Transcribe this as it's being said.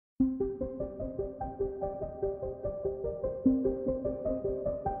Hello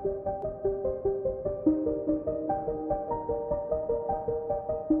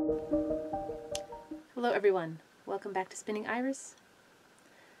everyone, welcome back to Spinning Iris,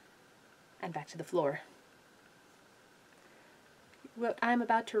 and back to the floor. What I'm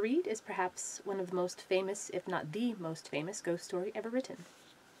about to read is perhaps one of the most famous, if not the most famous, ghost story ever written.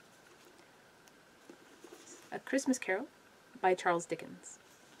 A Christmas Carol by Charles Dickens.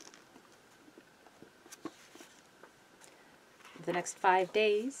 For the next 5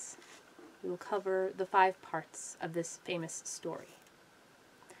 days, we will cover the 5 parts of this famous story.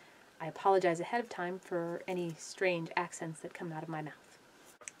 I apologize ahead of time for any strange accents that come out of my mouth.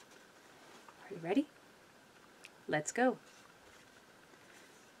 Are you ready? Let's go.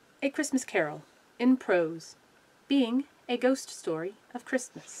 A Christmas Carol, in prose, being a ghost story of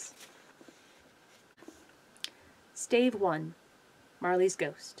Christmas. Stave 1. Marley's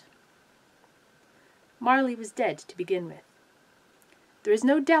Ghost. Marley was dead to begin with. There is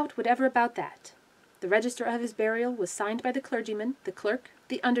no doubt whatever about that. The register of his burial was signed by the clergyman, the clerk,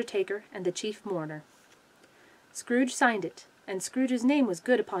 the undertaker, and the chief mourner. Scrooge signed it, and Scrooge's name was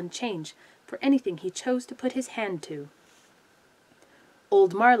good upon change for anything he chose to put his hand to.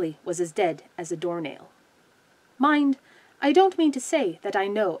 Old Marley was as dead as a doornail. Mind, I don't mean to say that I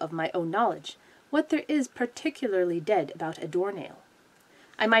know of my own knowledge what there is particularly dead about a doornail.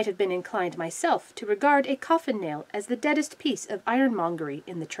 I might have been inclined myself to regard a coffin-nail as the deadest piece of ironmongery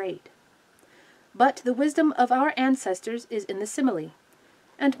in the trade. But the wisdom of our ancestors is in the simile,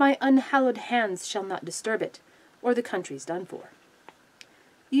 and my unhallowed hands shall not disturb it, or the country's done for.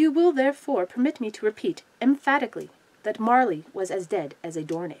 You will therefore permit me to repeat emphatically that Marley was as dead as a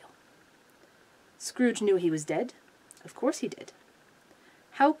doornail. Scrooge knew he was dead. Of course he did.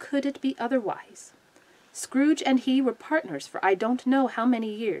 How could it be otherwise? Scrooge and he were partners for I don't know how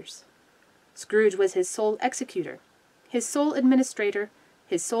many years. Scrooge was his sole executor, his sole administrator,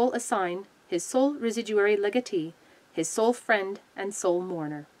 his sole assign, his sole residuary legatee, his sole friend and sole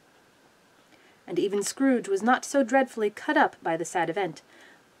mourner. And even Scrooge was not so dreadfully cut up by the sad event,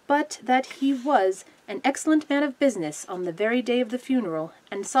 but that he was an excellent man of business on the very day of the funeral,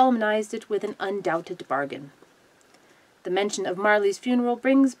 and solemnized it with an undoubted bargain. The mention of Marley's funeral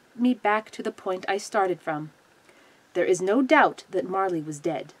brings me back to the point I started from. There is no doubt that Marley was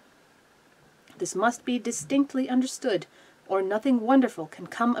dead. This must be distinctly understood, or nothing wonderful can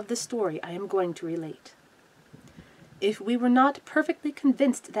come of the story I am going to relate. If we were not perfectly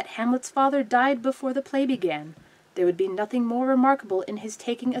convinced that Hamlet's father died before the play began, there would be nothing more remarkable in his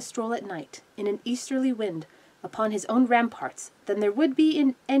taking a stroll at night, in an easterly wind, upon his own ramparts, than there would be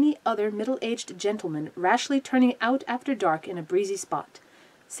in any other middle-aged gentleman rashly turning out after dark in a breezy spot,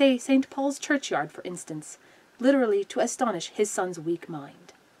 say St. Paul's churchyard, for instance, literally to astonish his son's weak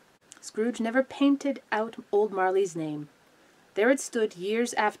mind. Scrooge never painted out old Marley's name. There it stood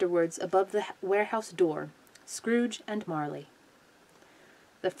years afterwards above the warehouse door, Scrooge and Marley.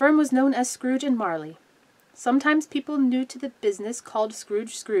 The firm was known as Scrooge and Marley. Sometimes people new to the business called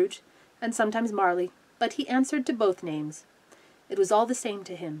Scrooge Scrooge, and sometimes Marley, but he answered to both names. It was all the same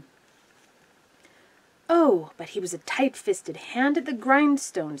to him. Oh, but he was a tight-fisted hand at the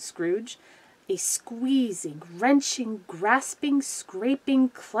grindstone, Scrooge, a squeezing, wrenching, grasping, scraping,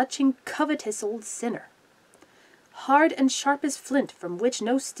 clutching, covetous old sinner. Hard and sharp as flint, from which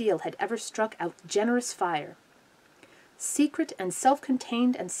no steel had ever struck out generous fire. Secret and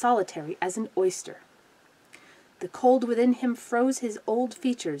self-contained and solitary as an oyster. The cold within him froze his old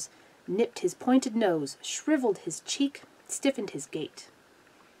features, nipped his pointed nose, shriveled his cheek, stiffened his gait,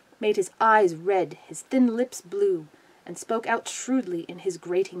 made his eyes red, his thin lips blue, and spoke out shrewdly in his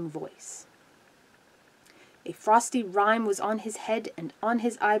grating voice. A frosty rime was on his head and on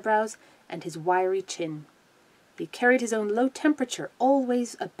his eyebrows and his wiry chin. He carried his own low temperature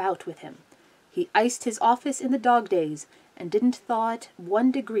always about with him. He iced his office in the dog days, and didn't thaw it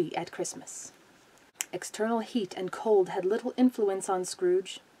 1 degree at Christmas. External heat and cold had little influence on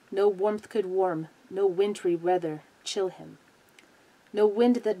Scrooge. No warmth could warm, no wintry weather chill him. No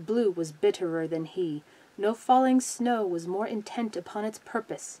wind that blew was bitterer than he, no falling snow was more intent upon its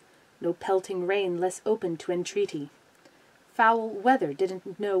purpose, no pelting rain less open to entreaty. Foul weather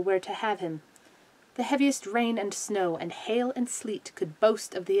didn't know where to have him. The heaviest rain and snow and hail and sleet could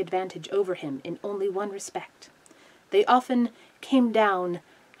boast of the advantage over him in only one respect. They often came down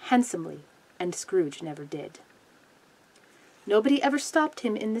handsomely, and Scrooge never did. Nobody ever stopped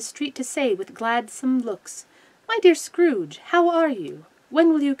him in the street to say with gladsome looks, "My dear Scrooge, how are you? When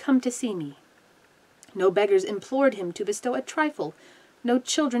will you come to see me?" No beggars implored him to bestow a trifle. No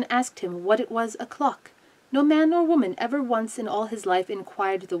children asked him what it was o'clock. No man nor woman ever once in all his life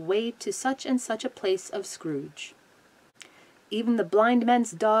inquired the way to such and such a place of Scrooge. Even the blind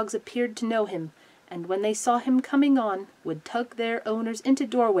men's dogs appeared to know him, and when they saw him coming on, would tug their owners into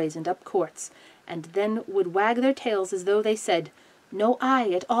doorways and up courts, and then would wag their tails as though they said, "No eye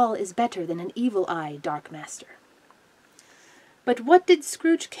at all is better than an evil eye, dark master." But what did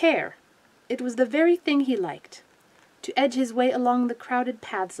Scrooge care? It was the very thing he liked. To edge his way along the crowded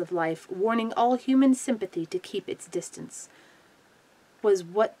paths of life, warning all human sympathy to keep its distance, was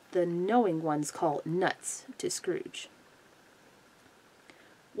what the knowing ones call nuts to Scrooge.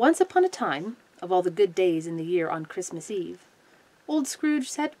 Once upon a time, of all the good days in the year on Christmas Eve, old Scrooge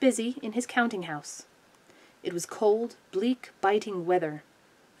sat busy in his counting-house. It was cold, bleak, biting weather,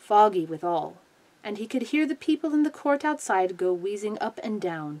 foggy withal, and he could hear the people in the court outside go wheezing up and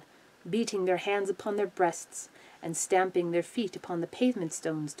down, beating their hands upon their breasts, and stamping their feet upon the pavement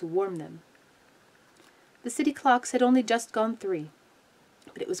stones to warm them. The city clocks had only just gone 3,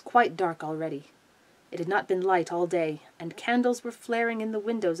 but it was quite dark already. It had not been light all day, and candles were flaring in the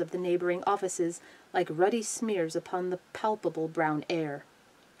windows of the neighboring offices like ruddy smears upon the palpable brown air.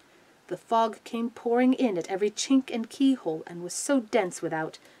 The fog came pouring in at every chink and keyhole, and was so dense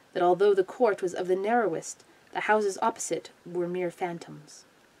without that although the court was of the narrowest, the houses opposite were mere phantoms.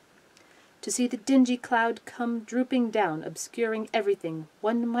 To see the dingy cloud come drooping down, obscuring everything,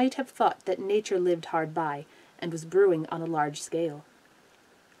 one might have thought that nature lived hard by, and was brewing on a large scale.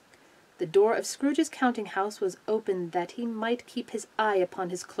 The door of Scrooge's counting-house was opened that he might keep his eye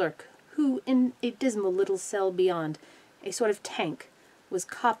upon his clerk, who, in a dismal little cell beyond, a sort of tank, was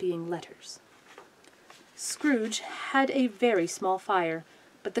copying letters. Scrooge had a very small fire,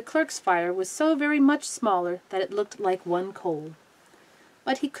 but the clerk's fire was so very much smaller that it looked like one coal.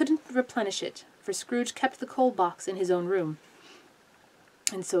 But he couldn't replenish it, for Scrooge kept the coal box in his own room.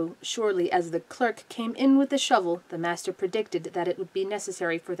 And so surely as the clerk came in with the shovel, the master predicted that it would be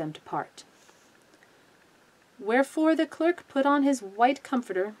necessary for them to part. Wherefore the clerk put on his white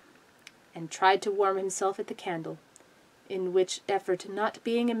comforter, and tried to warm himself at the candle, in which effort, not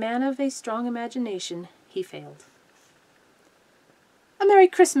being a man of a strong imagination, he failed. "A Merry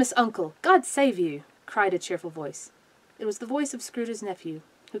Christmas, uncle! God save you!" cried a cheerful voice. It was the voice of Scrooge's nephew,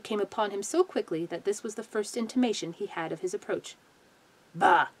 who came upon him so quickly that this was the first intimation he had of his approach.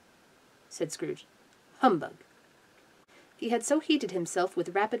 "Bah!" said Scrooge. "Humbug!" He had so heated himself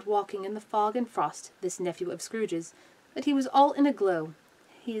with rapid walking in the fog and frost, this nephew of Scrooge's, that he was all in a glow.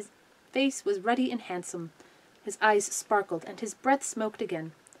 His face was ruddy and handsome, his eyes sparkled, and his breath smoked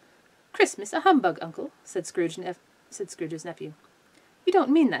again. "Christmas a humbug, uncle," said Scrooge's nephew. "You don't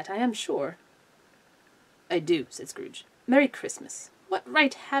mean that, I am sure." "I do," said Scrooge. "Merry Christmas. What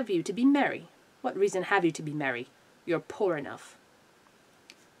right have you to be merry? What reason have you to be merry? You're poor enough."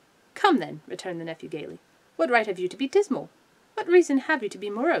 "Come, then," returned the nephew gaily. "What right have you to be dismal? What reason have you to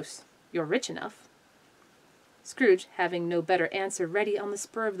be morose? You're rich enough." Scrooge, having no better answer ready on the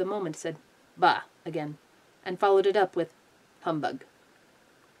spur of the moment, said, "Bah!" again, and followed it up with, "Humbug."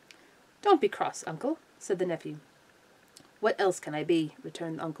 "Don't be cross, uncle," said the nephew. "What else can I be,"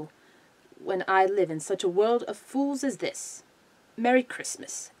 returned the uncle, "when I live in such a world of fools as this? Merry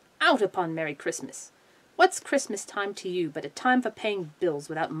Christmas! Out upon Merry Christmas! What's Christmas time to you but a time for paying bills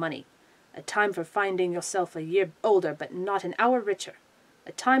without money, a time for finding yourself a year older but not an hour richer,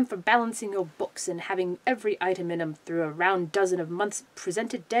 a time for balancing your books and having every item in 'em through a round dozen of months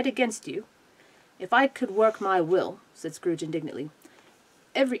presented dead against you? If I could work my will," said Scrooge indignantly,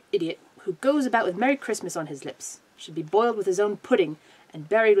 "every idiot who goes about with Merry Christmas on his lips should be boiled with his own pudding and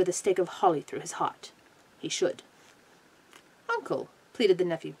buried with a stake of holly through his heart. He should." "Uncle," pleaded the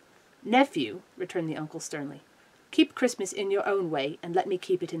nephew. "Nephew," returned the uncle sternly, "keep Christmas in your own way, and let me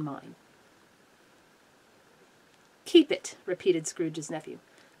keep it in mine." "Keep it," repeated Scrooge's nephew,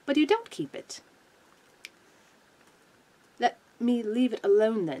 "but you don't keep it." "Let me leave it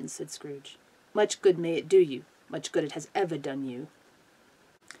alone, then," said Scrooge. "Much good may it do you, much good it has ever done you."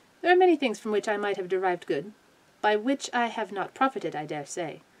 "There are many things from which I might have derived good, by which I have not profited, I dare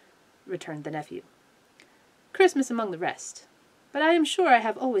say," returned the nephew. "Christmas among the rest. But I am sure I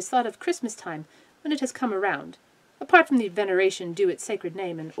have always thought of Christmas time, when it has come around, apart from the veneration due its sacred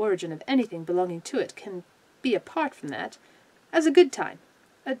name and origin of anything belonging to it can be apart from that, as a good time,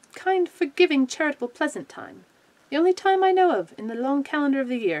 a kind, forgiving, charitable, pleasant time, the only time I know of in the long calendar of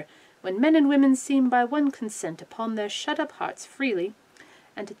the year, when men and women seem by one consent upon their shut-up hearts freely,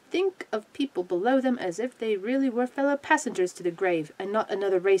 and to think of people below them as if they really were fellow passengers to the grave, and not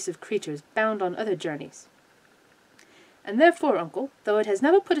another race of creatures bound on other journeys. And therefore, uncle, though it has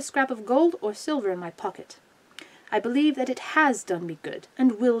never put a scrap of gold or silver in my pocket, I believe that it has done me good,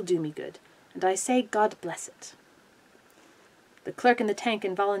 and will do me good, and I say God bless it." The clerk in the tank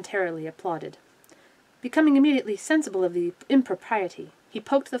involuntarily applauded. Becoming immediately sensible of the impropriety, he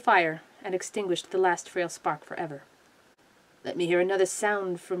poked the fire and extinguished the last frail spark forever. "Let me hear another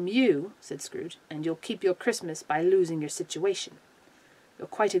sound from you," said Scrooge, "and you'll keep your Christmas by losing your situation. You're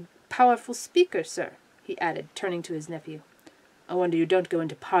quite a powerful speaker, sir," he added, turning to his nephew. "I wonder you don't go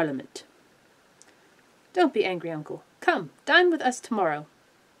into Parliament." "Don't be angry, uncle. Come, dine with us tomorrow."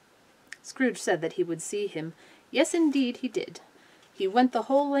 Scrooge said that he would see him. Yes, indeed, he did. He went the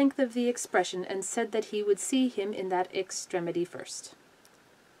whole length of the expression, and said that he would see him in that extremity first.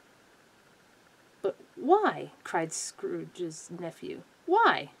 "But why?" cried Scrooge's nephew.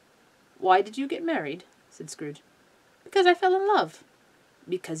 "Why? Why did you get married?" said Scrooge. "Because I fell in love."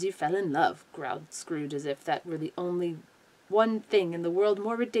 "Because you fell in love," growled Scrooge, as if that were the only one thing in the world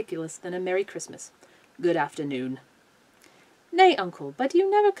more ridiculous than a Merry Christmas. "Good afternoon." "Nay, uncle, but you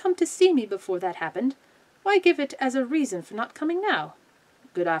never come to see me before that happened. Why give it as a reason for not coming now?"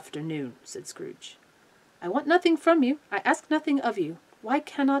 "Good afternoon," said Scrooge. "I want nothing from you. I ask nothing of you. Why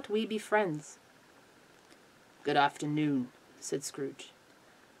cannot we be friends?" "Good afternoon," said Scrooge.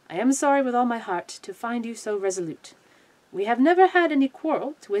 "I am sorry with all my heart to find you so resolute. We have never had any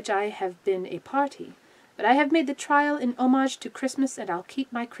quarrel to which I have been a party, but I have made the trial in homage to Christmas, and I'll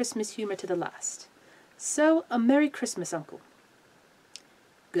keep my Christmas humour to the last. So, a Merry Christmas, uncle."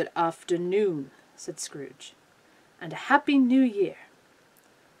 "Good afternoon," said Scrooge, "and a Happy New Year."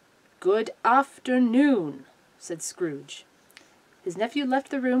 "Good afternoon," said Scrooge. His nephew left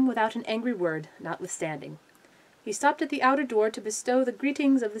the room without an angry word, notwithstanding. He stopped at the outer door to bestow the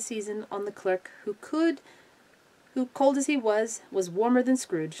greetings of the season on the clerk, who, cold as he was warmer than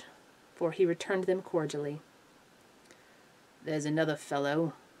Scrooge, for he returned them cordially. "There's another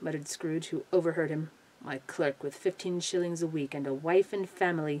fellow," muttered Scrooge, who overheard him, "my clerk with 15 shillings a week and a wife and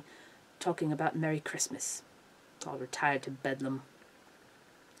family, talking about Merry Christmas. I'll retire to Bedlam."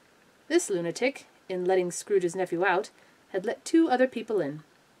 This lunatic, in letting Scrooge's nephew out, had let 2 other people in.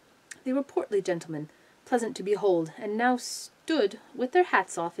 They were portly gentlemen, pleasant to behold, and now stood with their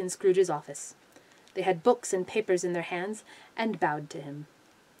hats off in Scrooge's office. They had books and papers in their hands, and bowed to him.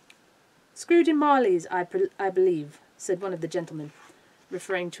 "Scrooge and Marley's, I believe," said one of the gentlemen,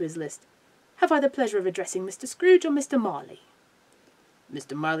 referring to his list. "Have I the pleasure of addressing Mr. Scrooge or Mr. Marley?"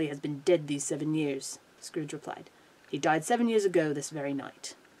 "Mr. Marley has been dead these 7 years," Scrooge replied. "He died 7 years ago this very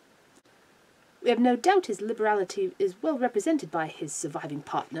night." "We have no doubt his liberality is well represented by his surviving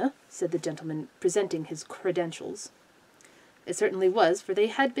partner," said the gentleman, presenting his credentials. It certainly was, for they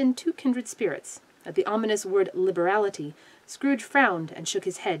had been 2 kindred spirits. At the ominous word liberality, Scrooge frowned and shook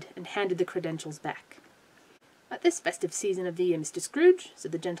his head, and handed the credentials back. "At this festive season of the year, Mr. Scrooge,"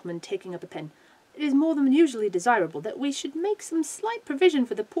 said the gentleman, taking up a pen, "it is more than usually desirable that we should make some slight provision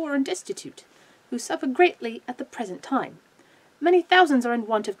for the poor and destitute, who suffer greatly at the present time. Many thousands are in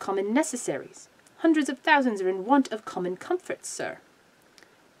want of common necessaries. Hundreds of thousands are in want of common comforts, sir."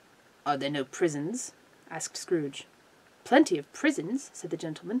 "Are there no prisons?" asked Scrooge. "Plenty of prisons," said the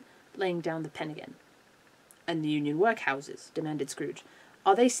gentleman, laying down the pen again. "And the union workhouses?" demanded Scrooge.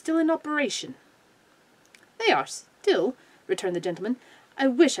 "Are they still in operation?" "They are still," returned the gentleman. "I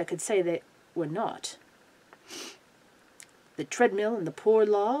wish I could say they were not." "The treadmill and the poor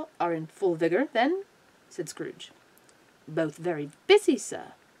law are in full vigour, then?" said Scrooge. "Both very busy,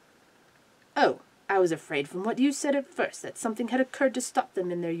 sir." "Oh, I was afraid from what you said at first that something had occurred to stop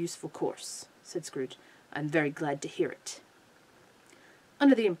them in their useful course," said Scrooge. "I'm very glad to hear it."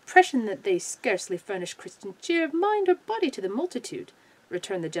 "Under the impression that they scarcely furnish Christian cheer of mind or body to the multitude,"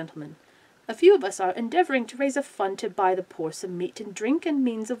 returned the gentleman. "A few of us are endeavouring to raise a fund to buy the poor some meat and drink and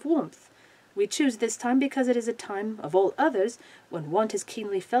means of warmth. We choose this time because it is a time, of all others, when want is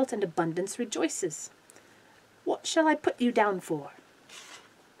keenly felt and abundance rejoices. What shall I put you down for?"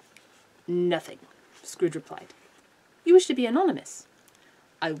 "Nothing," Scrooge replied. "You wish to be anonymous?"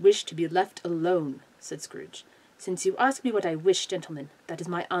 "I wish to be left alone," said Scrooge. "Since you ask me what I wish, gentlemen, that is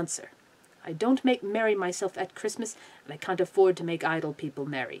my answer. I don't make merry myself at Christmas, and I can't afford to make idle people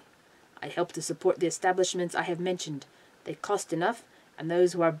merry. I help to support the establishments I have mentioned. They cost enough, and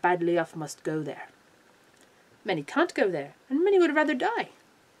those who are badly off must go there." "Many can't go there, and many would rather die."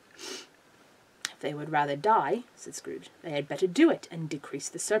 "If they would rather die," said Scrooge, "they had better do it, and decrease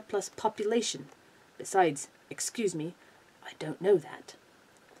the surplus population. Besides, excuse me, I don't know that."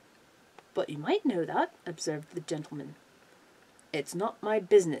 "But you might know that," observed the gentleman. "It's not my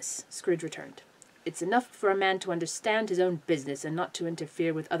business," Scrooge returned. "It's enough for a man to understand his own business and not to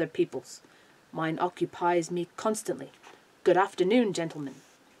interfere with other people's. Mine occupies me constantly. Good afternoon, gentlemen."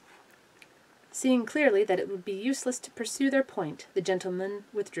 Seeing clearly that it would be useless to pursue their point, the gentlemen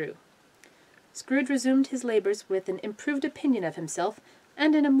withdrew. Scrooge resumed his labours with an improved opinion of himself,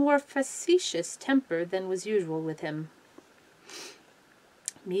 and in a more facetious temper than was usual with him.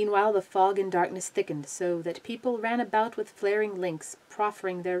 Meanwhile the fog and darkness thickened, so that people ran about with flaring links,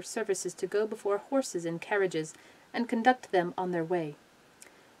 proffering their services to go before horses and carriages, and conduct them on their way.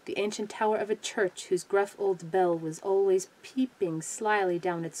 The ancient tower of a church, whose gruff old bell was always peeping slyly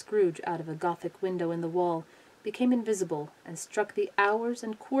down at Scrooge out of a Gothic window in the wall, became invisible, and struck the hours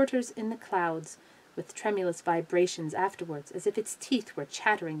and quarters in the clouds, with tremulous vibrations afterwards, as if its teeth were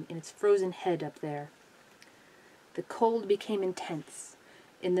chattering in its frozen head up there. The cold became intense.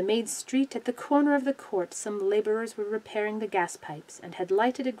 In the maid street at the corner of the court some labourers were repairing the gas-pipes, and had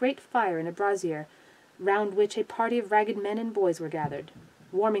lighted a great fire in a brazier, round which a party of ragged men and boys were gathered,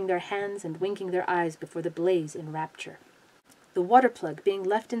 warming their hands and winking their eyes before the blaze in rapture. The water-plug being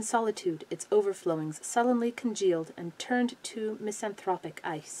left in solitude, its overflowings sullenly congealed and turned to misanthropic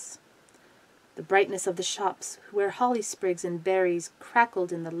ice. The brightness of the shops, where holly sprigs and berries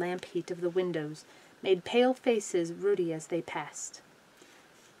crackled in the lamp heat of the windows, made pale faces ruddy as they passed.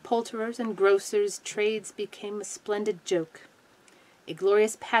 Poulterers' and grocers' trades became a splendid joke, a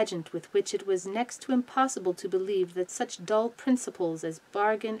glorious pageant with which it was next to impossible to believe that such dull principles as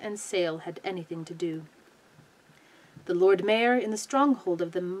bargain and sale had anything to do. The Lord Mayor in the stronghold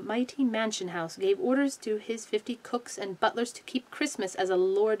of the mighty mansion-house gave orders to his 50 cooks and butlers to keep Christmas as a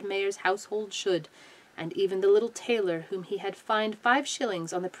Lord Mayor's household should, and even the little tailor, whom he had fined 5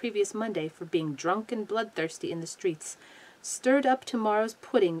 shillings on the previous Monday for being drunk and bloodthirsty in the streets, stirred up tomorrow's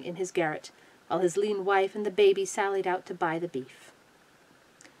pudding in his garret, while his lean wife and the baby sallied out to buy the beef.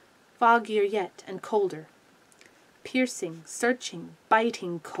 Foggier yet, and colder. Piercing, searching,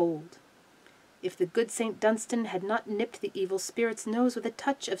 biting cold. If the good St. Dunstan had not nipped the evil spirit's nose with a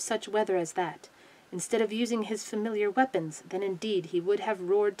touch of such weather as that, instead of using his familiar weapons, then indeed he would have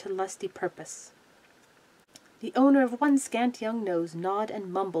roared to lusty purpose. The owner of one scant young nose, gnawed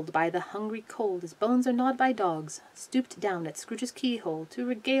and mumbled by the hungry cold as bones are gnawed by dogs, stooped down at Scrooge's keyhole to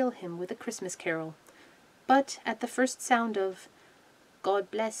regale him with a Christmas carol. But at the first sound of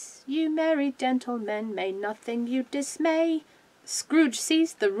 "God bless you, merry gentlemen, may nothing you dismay," Scrooge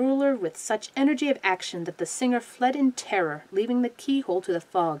seized the ruler with such energy of action that the singer fled in terror, leaving the keyhole to the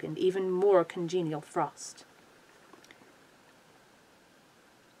fog and even more congenial frost.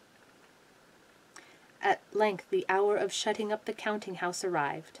 At length the hour of shutting up the counting-house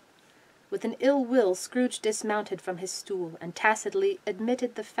arrived. With an ill will Scrooge dismounted from his stool, and tacitly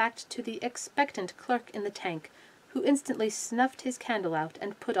admitted the fact to the expectant clerk in the tank, who instantly snuffed his candle out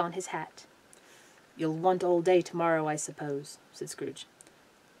and put on his hat. "You'll want all day tomorrow, I suppose," said Scrooge.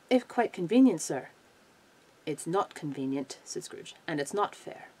 "If quite convenient, sir." "It's not convenient," said Scrooge, "and it's not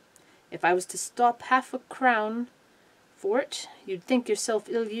fair. If I was to stop half a crown for it, you'd think yourself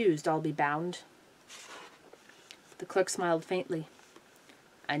ill-used, I'll be bound." The clerk smiled faintly.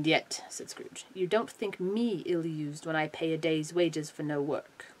 "And yet," said Scrooge, "you don't think me ill-used when I pay a day's wages for no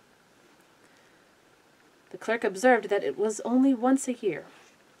work." The clerk observed that it was only once a year.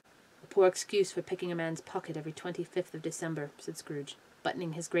 "A poor excuse for picking a man's pocket every 25th of December," said Scrooge,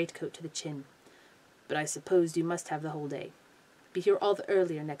 buttoning his greatcoat to the chin. "But I suppose you must have the whole day. Be here all the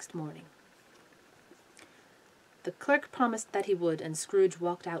earlier next morning." The clerk promised that he would, and Scrooge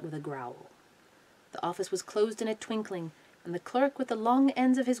walked out with a growl. The office was closed in a twinkling, and the clerk, with the long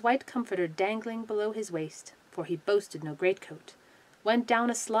ends of his white comforter dangling below his waist, for he boasted no greatcoat, went down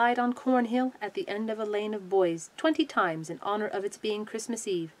a slide on Cornhill at the end of a lane of boys 20 times in honour of its being Christmas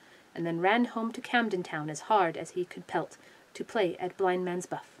Eve, and then ran home to Camden Town as hard as he could pelt, to play at blindman's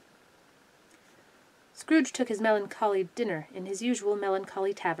buff. Scrooge took his melancholy dinner in his usual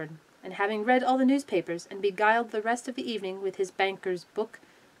melancholy tavern, and having read all the newspapers and beguiled the rest of the evening with his banker's book,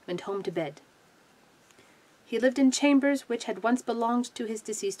 went home to bed. He lived in chambers which had once belonged to his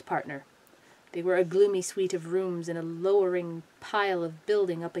deceased partner. They were a gloomy suite of rooms in a lowering pile of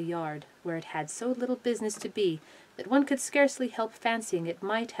building up a yard, where it had so little business to be that one could scarcely help fancying it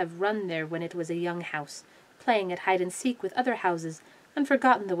might have run there when it was a young house, playing at hide-and-seek with other houses, and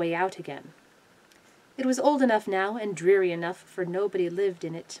forgotten the way out again. It was old enough now, and dreary enough, for nobody lived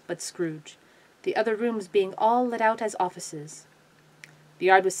in it but Scrooge, the other rooms being all let out as offices. The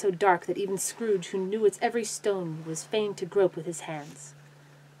yard was so dark that even Scrooge, who knew its every stone, was fain to grope with his hands.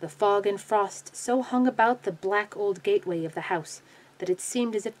 The fog and frost so hung about the black old gateway of the house that it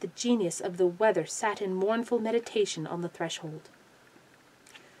seemed as if the genius of the weather sat in mournful meditation on the threshold.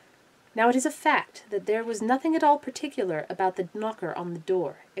 Now it is a fact that there was nothing at all particular about the knocker on the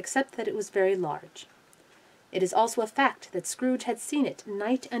door, except that it was very large. It is also a fact that Scrooge had seen it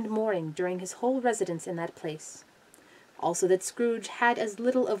night and morning during his whole residence in that place. Also that Scrooge had as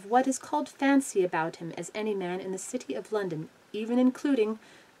little of what is called fancy about him as any man in the city of London, even including,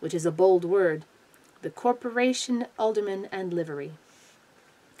 which is a bold word, the corporation, alderman, and livery.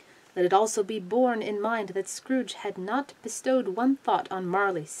 Let it also be borne in mind that Scrooge had not bestowed one thought on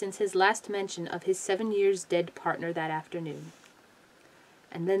Marley since his last mention of his 7 years dead partner that afternoon.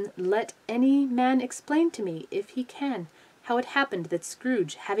 And then let any man explain to me, if he can, how it happened that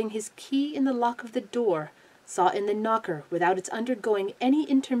Scrooge, having his key in the lock of the door, saw in the knocker, without its undergoing any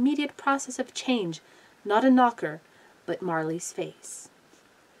intermediate process of change, not a knocker, but Marley's face.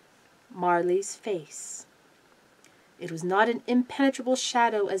 Marley's face. It was not an impenetrable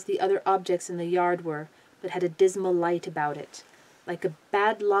shadow as the other objects in the yard were, but had a dismal light about it, like a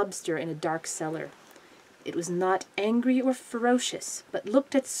bad lobster in a dark cellar. It was not angry or ferocious, but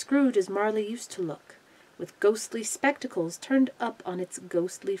looked at Scrooge as Marley used to look, with ghostly spectacles turned up on its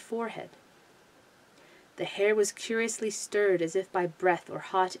ghostly forehead. The hair was curiously stirred as if by breath or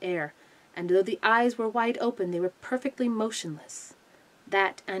hot air, and though the eyes were wide open, they were perfectly motionless.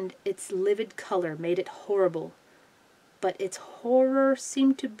 That and its livid color made it horrible, but its horror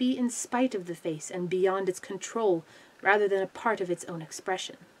seemed to be in spite of the face and beyond its control, rather than a part of its own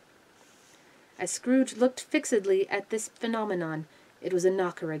expression. As Scrooge looked fixedly at this phenomenon, it was a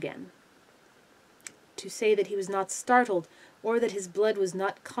knocker again. To say that he was not startled, or that his blood was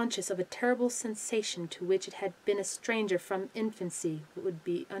not conscious of a terrible sensation to which it had been a stranger from infancy, would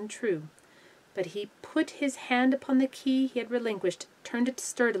be untrue. But he put his hand upon the key he had relinquished, turned it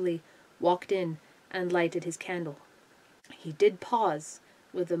sturdily, walked in, and lighted his candle. He did pause,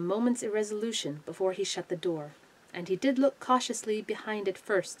 with a moment's irresolution, before he shut the door, and he did look cautiously behind it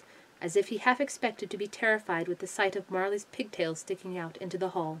first, as if he half expected to be terrified with the sight of Marley's pigtails sticking out into the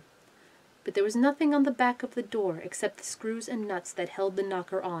hall. But there was nothing on the back of the door except the screws and nuts that held the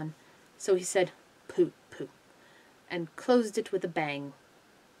knocker on, so he said, "Pooh, pooh," and closed it with a bang.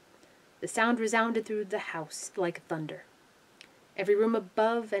 The sound resounded through the house like thunder. Every room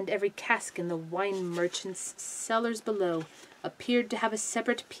above and every cask in the wine merchant's cellars below appeared to have a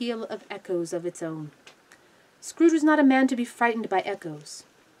separate peal of echoes of its own. Scrooge was not a man to be frightened by echoes.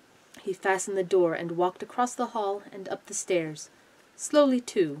 He fastened the door and walked across the hall and up the stairs, slowly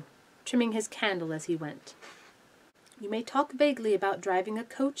too, trimming his candle as he went. You may talk vaguely about driving a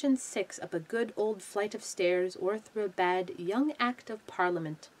coach and six up a good old flight of stairs or through a bad young Act of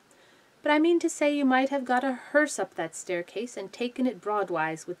Parliament, but I mean to say you might have got a hearse up that staircase and taken it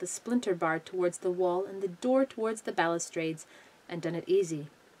broadwise with the splinter bar towards the wall and the door towards the balustrades, and done it easy.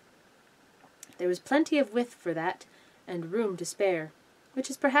 There was plenty of width for that, and room to spare, which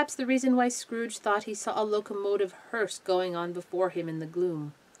is perhaps the reason why Scrooge thought he saw a locomotive hearse going on before him in the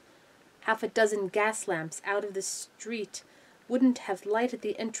gloom. Half a dozen gas lamps out of the street wouldn't have lighted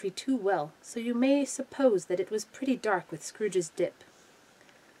the entry too well, so you may suppose that it was pretty dark with Scrooge's dip.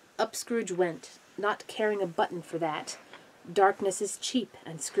 Up Scrooge went, not caring a button for that. Darkness is cheap,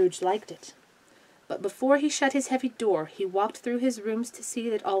 and Scrooge liked it. But before he shut his heavy door, he walked through his rooms to see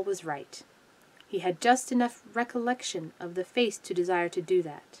that all was right. He had just enough recollection of the face to desire to do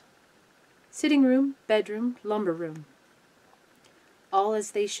that. Sitting room, bedroom, lumber room. All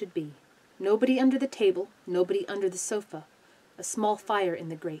as they should be. Nobody under the table, nobody under the sofa. A small fire in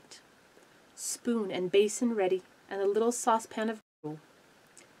the grate. Spoon and basin ready, and a little saucepan of gruel.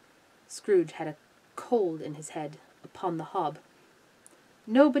 Scrooge had a cold in his head, upon the hob.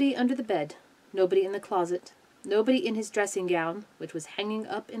 Nobody under the bed, nobody in the closet, nobody in his dressing-gown, which was hanging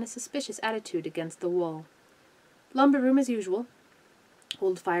up in a suspicious attitude against the wall. Lumber room as usual.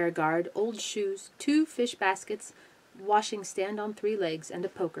 Old fire-guard, old shoes, 2 fish baskets, washing-stand on 3 legs, and a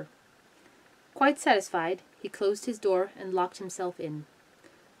poker. Quite satisfied, he closed his door and locked himself in.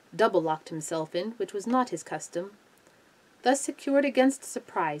 Double-locked himself in, which was not his custom. Thus secured against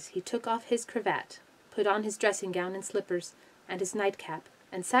surprise, he took off his cravat, put on his dressing-gown and slippers, and his nightcap,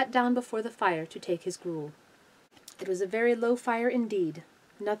 and sat down before the fire to take his gruel. It was a very low fire indeed,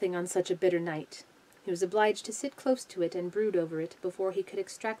 nothing on such a bitter night. He was obliged to sit close to it and brood over it before he could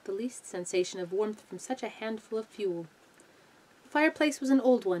extract the least sensation of warmth from such a handful of fuel. The fireplace was an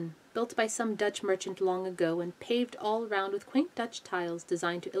old one, built by some Dutch merchant long ago, and paved all round with quaint Dutch tiles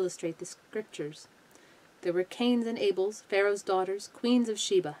designed to illustrate the Scriptures. There were Cains and Abels, Pharaoh's daughters, queens of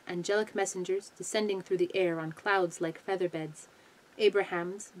Sheba, angelic messengers descending through the air on clouds like feather-beds,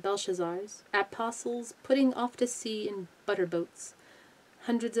 Abrahams, Belshazzars, apostles putting off to sea in butter-boats,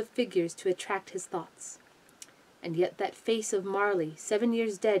 hundreds of figures to attract his thoughts. And yet that face of Marley, 7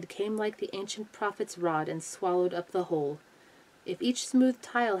 years dead, came like the ancient prophet's rod and swallowed up the whole. If each smooth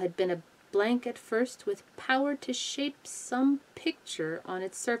tile had been a blank at first, with power to shape some picture on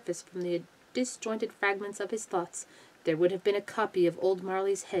its surface from the disjointed fragments of his thoughts, There would have been a copy of old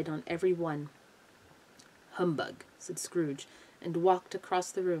Marley's head on every one. "Humbug," said Scrooge, and walked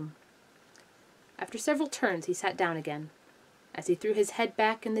across the room. After several turns he sat down again. As he threw his head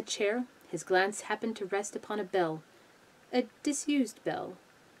back in the chair, his glance happened to rest upon a bell, a disused bell,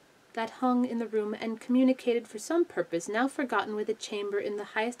 that hung in the room and communicated for some purpose now forgotten with a chamber in the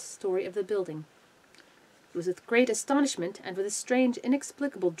highest story of the building. It was with great astonishment and with a strange,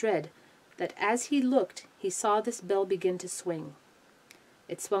 inexplicable dread that as he looked he saw this bell begin to swing.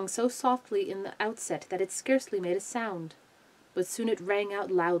 It swung so softly in the outset that it scarcely made a sound, but soon it rang out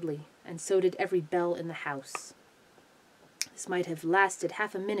loudly, and so did every bell in the house. This might have lasted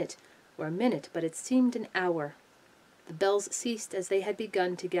half a minute or a minute, but it seemed an hour. The bells ceased as they had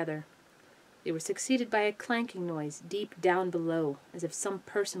begun together. They were succeeded by a clanking noise deep down below, as if some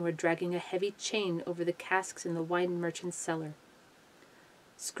person were dragging a heavy chain over the casks in the wine merchant's cellar.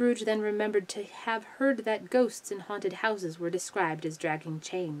 Scrooge then remembered to have heard that ghosts in haunted houses were described as dragging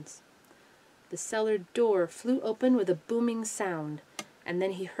chains. The cellar door flew open with a booming sound, and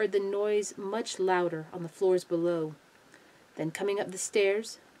then he heard the noise much louder on the floors below, then coming up the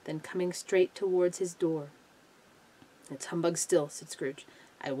stairs, then coming straight towards his door. "It's humbug still," said Scrooge.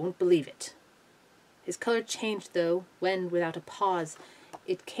 "I won't believe it." His colour changed, though, when, without a pause,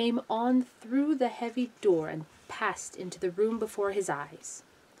 it came on through the heavy door and passed into the room before his eyes.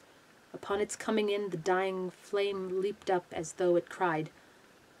 Upon its coming in, the dying flame leaped up as though it cried,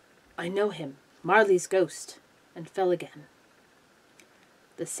 "I know him, Marley's ghost," and fell again.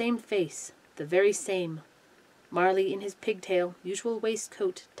 The same face, the very same. Marley in his pigtail, usual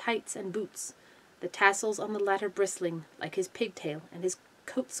waistcoat, tights, and boots, the tassels on the latter bristling, like his pigtail, and his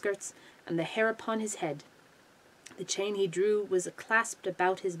coat-skirts, and the hair upon his head. The chain he drew was clasped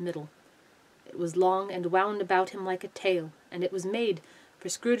about his middle. It was long and wound about him like a tail, and it was made, for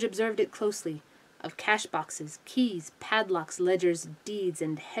Scrooge observed it closely, of cash-boxes, keys, padlocks, ledgers, deeds,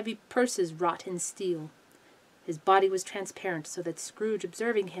 and heavy purses wrought in steel. His body was transparent, so that Scrooge,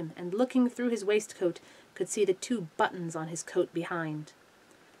 observing him, and looking through his waistcoat, could see the 2 buttons on his coat behind.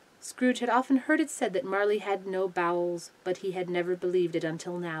 Scrooge had often heard it said that Marley had no bowels, but he had never believed it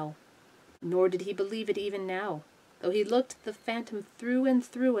until now. Nor did he believe it even now, though he looked the phantom through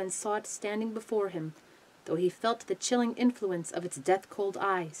and saw it standing before him, though he felt the chilling influence of its death-cold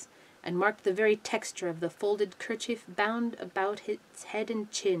eyes, and marked the very texture of the folded kerchief bound about its head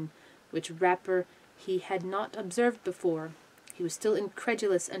and chin, which wrapper he had not observed before. He was still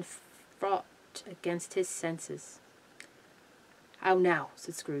incredulous and fraught against his senses. "How now,"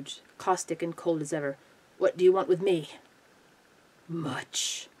 said Scrooge, caustic and cold as ever. "What do you want with me?"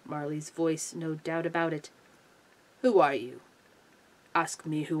 "Much," Marley's voice, no doubt about it. "Who are you?" "Ask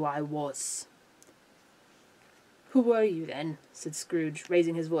me who I was." "Who were you, then?" said Scrooge,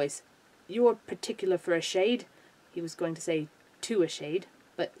 raising his voice. "You're particular for a shade." He was going to say "to a shade,"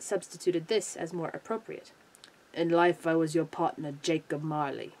 but substituted this as more appropriate. "In life I was your partner, Jacob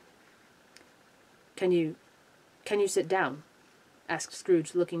Marley." Can you sit down?" asked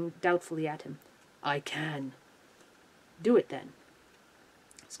Scrooge, looking doubtfully at him. "I can." "Do it, then."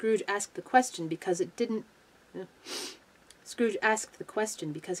 Scrooge asked the question because he didn't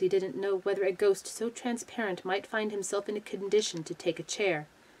know whether a ghost so transparent might find himself in a condition to take a chair,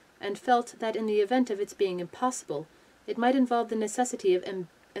 and felt that in the event of its being impossible, it might involve the necessity of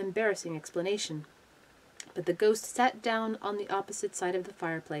embarrassing explanation. But the ghost sat down on the opposite side of the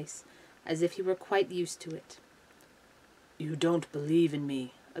fireplace, as if he were quite used to it. "You don't believe in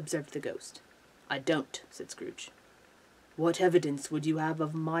me," observed the ghost. "I don't," said Scrooge. "What evidence would you have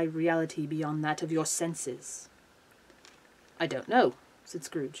of my reality beyond that of your senses?" "I don't know," said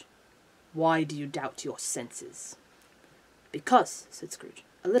Scrooge. "Why do you doubt your senses?" "Because," said Scrooge,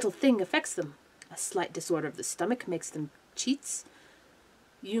 "a little thing affects them. A slight disorder of the stomach makes them cheats.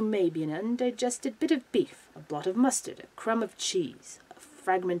 You may be an undigested bit of beef, a blot of mustard, a crumb of cheese, a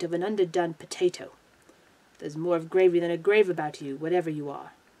fragment of an underdone potato. There's more of gravy than a grave about you, whatever you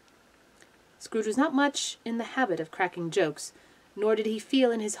are." Scrooge was not much in the habit of cracking jokes, nor did he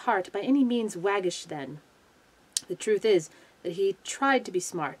feel in his heart by any means waggish then. The truth is that he tried to be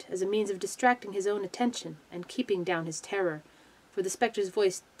smart, as a means of distracting his own attention and keeping down his terror, for the spectre's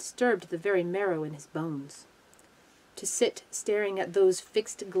voice disturbed the very marrow in his bones. To sit staring at those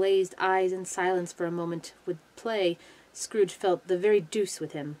fixed glazed eyes in silence for a moment would play, Scrooge felt, the very deuce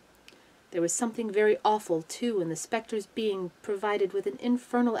with him. There was something very awful, too, in the spectre's being provided with an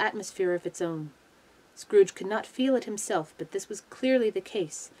infernal atmosphere of its own. Scrooge could not feel it himself, but this was clearly the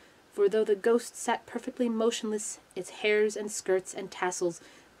case, for though the ghost sat perfectly motionless, its hairs and skirts and tassels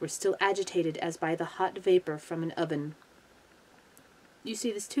were still agitated as by the hot vapour from an oven. "You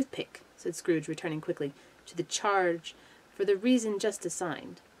see this toothpick?" said Scrooge, returning quickly. to the charge for the reason just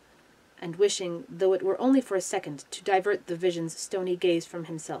assigned, and wishing, though it were only for a second, to divert the vision's stony gaze from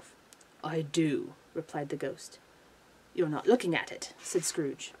himself. "I do," replied the ghost. "You're not looking at it," said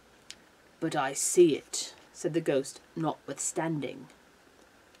Scrooge. "But I see it," said the ghost, "notwithstanding."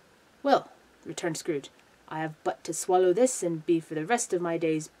 "Well," returned Scrooge, "I have but to swallow this, and be for the rest of my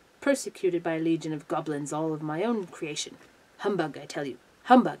days persecuted by a legion of goblins, all of my own creation. Humbug, I tell you,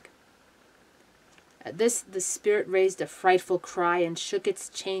 humbug!" At this the spirit raised a frightful cry, and shook its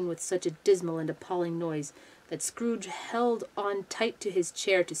chain with such a dismal and appalling noise, that Scrooge held on tight to his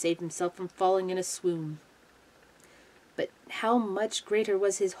chair to save himself from falling in a swoon. But how much greater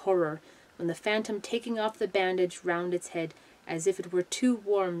was his horror, when the phantom, taking off the bandage round its head, as if it were too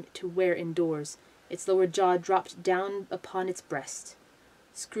warm to wear indoors, its lower jaw dropped down upon its breast.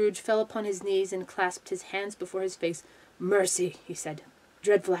 Scrooge fell upon his knees and clasped his hands before his face. "Mercy," he said.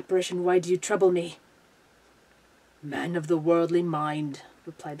 "Dreadful apparition, why do you trouble me?" "Man of the worldly mind,"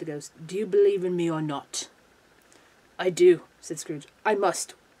 replied the ghost, "do you believe in me or not?" "I do," said Scrooge. "I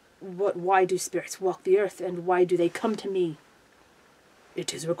must. Why do spirits walk the earth, and why do they come to me?"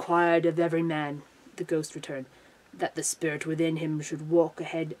 "It is required of every man," the ghost returned, "that the spirit within him should walk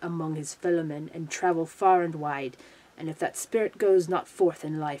ahead among his fellow men, and travel far and wide, and if that spirit goes not forth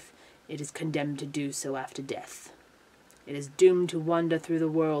in life, it is condemned to do so after death. It is doomed to wander through the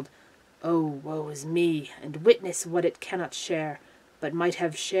world, oh, woe is me, and witness what it cannot share, but might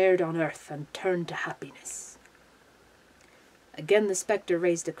have shared on earth, and turned to happiness." Again the spectre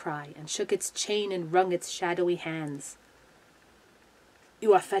raised a cry, and shook its chain and wrung its shadowy hands.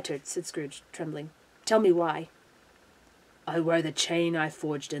 "You are fettered," said Scrooge, trembling. "Tell me why." "I wear the chain I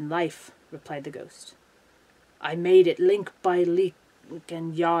forged in life," replied the ghost. "I made it link by link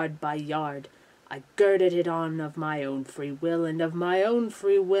and yard by yard. I girded it on of my own free will, and of my own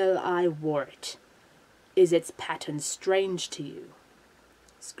free will I wore it. Is its pattern strange to you?"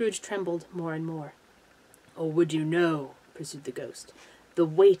 Scrooge trembled more and more. "Or would you know," pursued the ghost, "the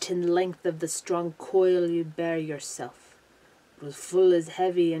weight and length of the strong coil you bear yourself? It was full as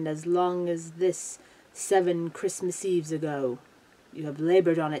heavy and as long as this 7 Christmas Eves ago. You have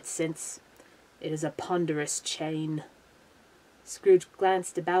laboured on it since. It is a ponderous chain." Scrooge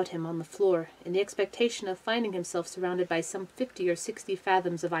glanced about him on the floor, in the expectation of finding himself surrounded by some 50 or 60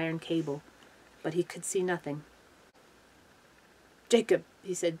 fathoms of iron cable, but he could see nothing. "Jacob,"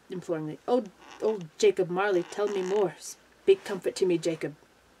 he said imploringly, "Oh, Jacob Marley, tell me more. Speak comfort to me, Jacob."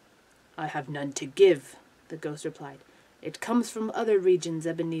 "I have none to give," the ghost replied. "It comes from other regions,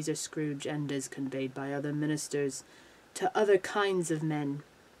 Ebenezer Scrooge, and is conveyed by other ministers to other kinds of men.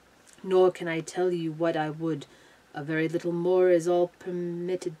 Nor can I tell you what I would. A very little more is all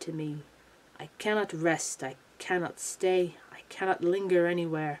permitted to me. I cannot rest, I cannot stay, I cannot linger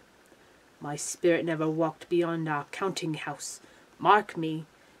anywhere. My spirit never walked beyond our counting-house. Mark me,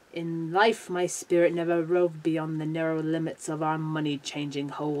 in life my spirit never roved beyond the narrow limits of our money-changing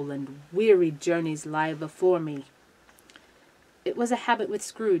hole, and weary journeys lie before me." It was a habit with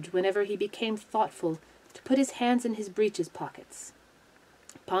Scrooge, whenever he became thoughtful, to put his hands in his breeches pockets.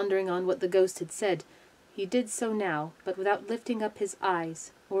 Pondering on what the ghost had said, he did so now, but without lifting up his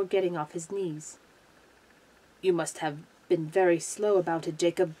eyes or getting off his knees. "You must have been very slow about it,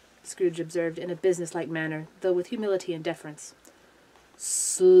 Jacob," Scrooge observed in a business-like manner, though with humility and deference.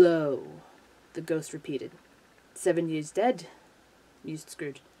 "Slow," the ghost repeated. 7 years dead," mused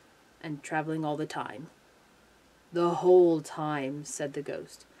Scrooge, "and travelling all the time." "The whole time," said the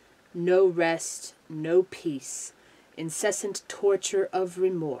ghost. "No rest, no peace, incessant torture of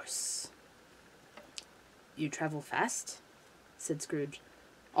remorse." "You travel fast?" said Scrooge.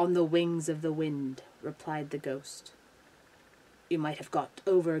 "On the wings of the wind," replied the ghost. "You might have got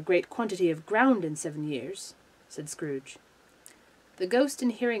over a great quantity of ground in 7 years," said Scrooge. The ghost, in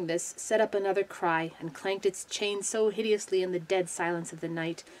hearing this, set up another cry, and clanked its chain so hideously in the dead silence of the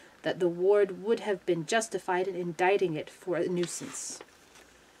night that the ward would have been justified in indicting it for a nuisance.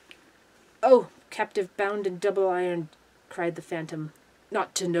 "Oh, captive bound and double-ironed," cried the phantom,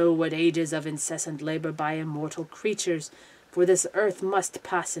 "not to know what ages of incessant labour by immortal creatures, for this earth must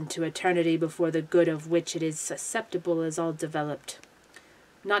pass into eternity before the good of which it is susceptible is all developed.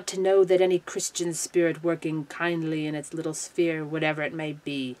 Not to know that any Christian spirit working kindly in its little sphere, whatever it may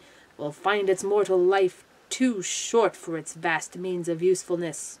be, will find its mortal life too short for its vast means of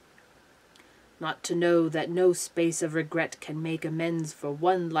usefulness. Not to know that no space of regret can make amends for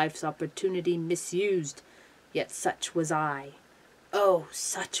one life's opportunity misused, yet such was I. Oh,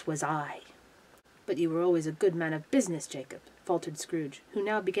 such was I." "But you were always a good man of business, Jacob," faltered Scrooge, who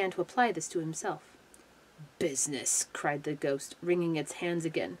now began to apply this to himself. "Business!" cried the ghost, wringing its hands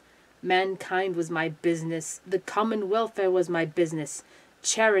again. Mankind was my business. The common welfare was my business.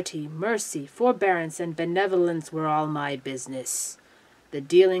 Charity, mercy, forbearance, and benevolence were all my business. The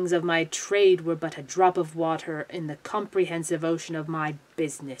dealings of my trade were but a drop of water in the comprehensive ocean of my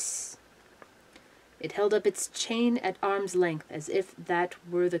business. It held up its chain at arm's length, as if that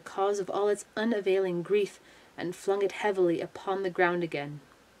were the cause of all its unavailing grief, and flung it heavily upon the ground again.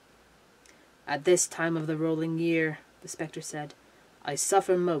 At this time of the rolling year, the spectre said, I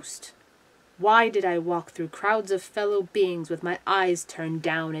suffer most. Why did I walk through crowds of fellow beings with my eyes turned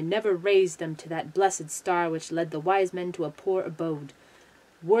down, and never raise them to that blessed star which led the wise men to a poor abode?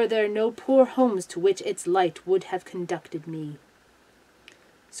 Were there no poor homes to which its light would have conducted me?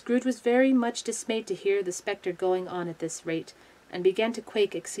 Scrooge was very much dismayed to hear the spectre going on at this rate, and began to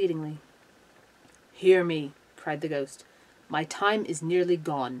quake exceedingly. Hear me, cried the ghost. My time is nearly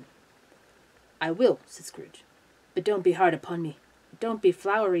gone. I will, said Scrooge. But don't be hard upon me. Don't be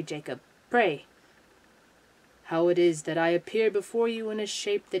flowery, Jacob. Pray. How it is that I appear before you in a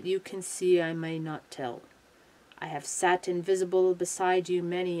shape that you can see I may not tell. I have sat invisible beside you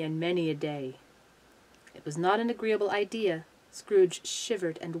many and many a day. It was not an agreeable idea. Scrooge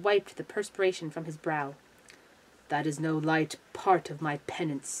shivered and wiped the perspiration from his brow. That is no light part of my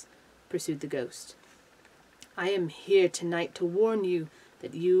penance, pursued the ghost. I am here tonight to warn you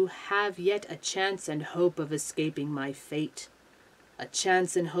that you have yet a chance and hope of escaping my fate. A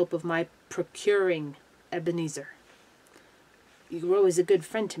chance and hope of my procuring Ebenezer. You were always a good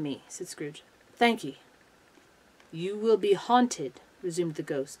friend to me, said Scrooge. Thank ye. You will be haunted, resumed the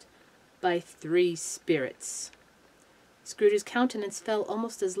ghost, by 3 spirits. Scrooge's countenance fell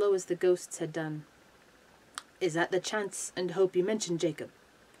almost as low as the ghost's had done. Is that the chance and hope you mentioned, Jacob?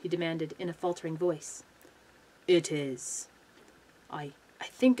 He demanded in a faltering voice. It is. I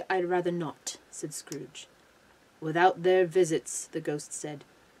think I'd rather not, said Scrooge. Without their visits, the ghost said,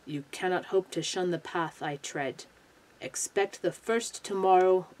 you cannot hope to shun the path I tread. Expect the first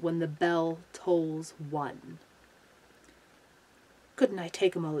tomorrow when the bell tolls 1. Couldn't I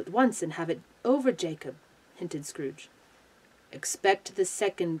take 'em all at once and have it over, Jacob? Hinted Scrooge. Expect the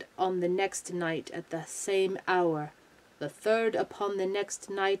second on the next night at the same hour, the third upon the next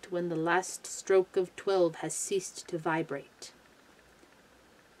night when the last stroke of 12 has ceased to vibrate.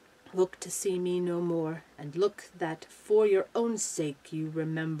 Look to see me no more, and look that for your own sake you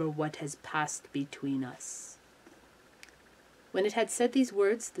remember what has passed between us. When it had said these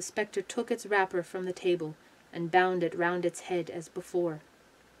words, the spectre took its wrapper from the table, and bound it round its head as before.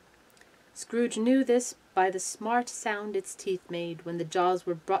 Scrooge knew this by the smart sound its teeth made when the jaws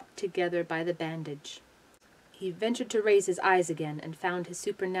were brought together by the bandage. He ventured to raise his eyes again, and found his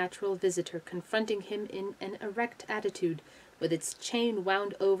supernatural visitor confronting him in an erect attitude, with its chain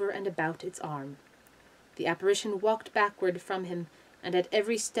wound over and about its arm. The apparition walked backward from him, and at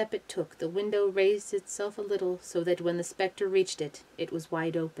every step it took, the window raised itself a little, so that when the spectre reached it, it was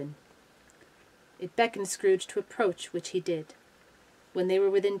wide open. It beckoned Scrooge to approach, which he did. When they were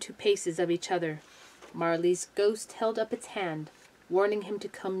within 2 paces of each other, Marley's ghost held up its hand, warning him to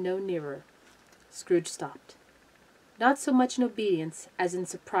come no nearer. Scrooge stopped. Not so much in obedience as in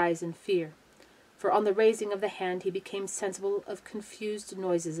surprise and fear, for on the raising of the hand he became sensible of confused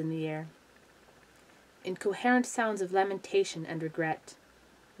noises in the air. Incoherent sounds of lamentation and regret,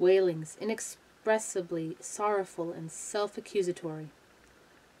 wailings inexpressibly sorrowful and self-accusatory.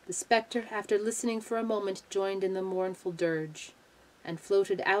 The spectre, after listening for a moment, joined in the mournful dirge, and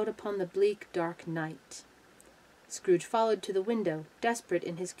floated out upon the bleak, dark night. Scrooge followed to the window, desperate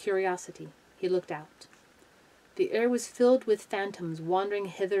in his curiosity. He looked out. The air was filled with phantoms wandering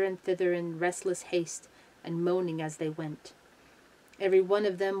hither and thither in restless haste, and moaning as they went. Every one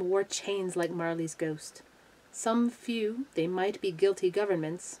of them wore chains like Marley's ghost. Some few, they might be guilty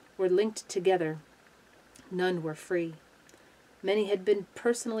governments, were linked together. None were free. Many had been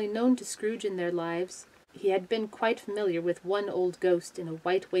personally known to Scrooge in their lives. He had been quite familiar with one old ghost in a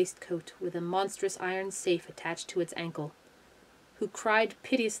white waistcoat with a monstrous iron safe attached to its ankle, who cried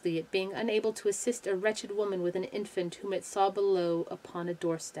piteously at being unable to assist a wretched woman with an infant whom it saw below upon a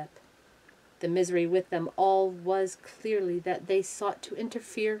doorstep. The misery with them all was clearly that they sought to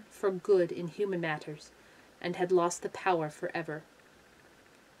interfere for good in human matters, and had lost the power forever.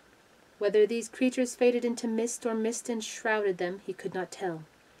 Whether these creatures faded into mist or mist enshrouded them, he could not tell.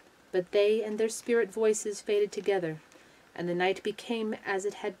 But they and their spirit voices faded together, and the night became as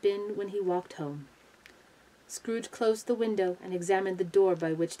it had been when he walked home. Scrooge closed the window and examined the door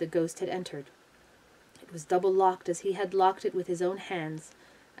by which the ghost had entered. It was double locked as he had locked it with his own hands,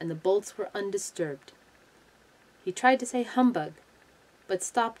 and the bolts were undisturbed. He tried to say humbug, but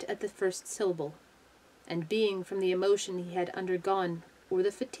stopped at the first syllable, and being, from the emotion he had undergone, or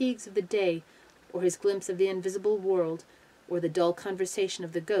the fatigues of the day, or his glimpse of the invisible world, or the dull conversation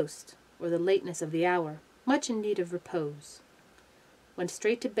of the ghost, or the lateness of the hour, much in need of repose, went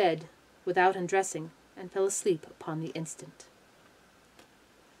straight to bed without undressing, and fell asleep upon the instant.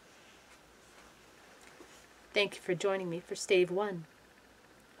 Thank you for joining me for Stave 1.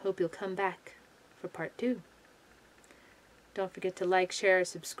 Hope you'll come back for Part 2. Don't forget to like, share,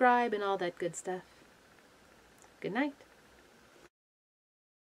 subscribe, and all that good stuff. Good night.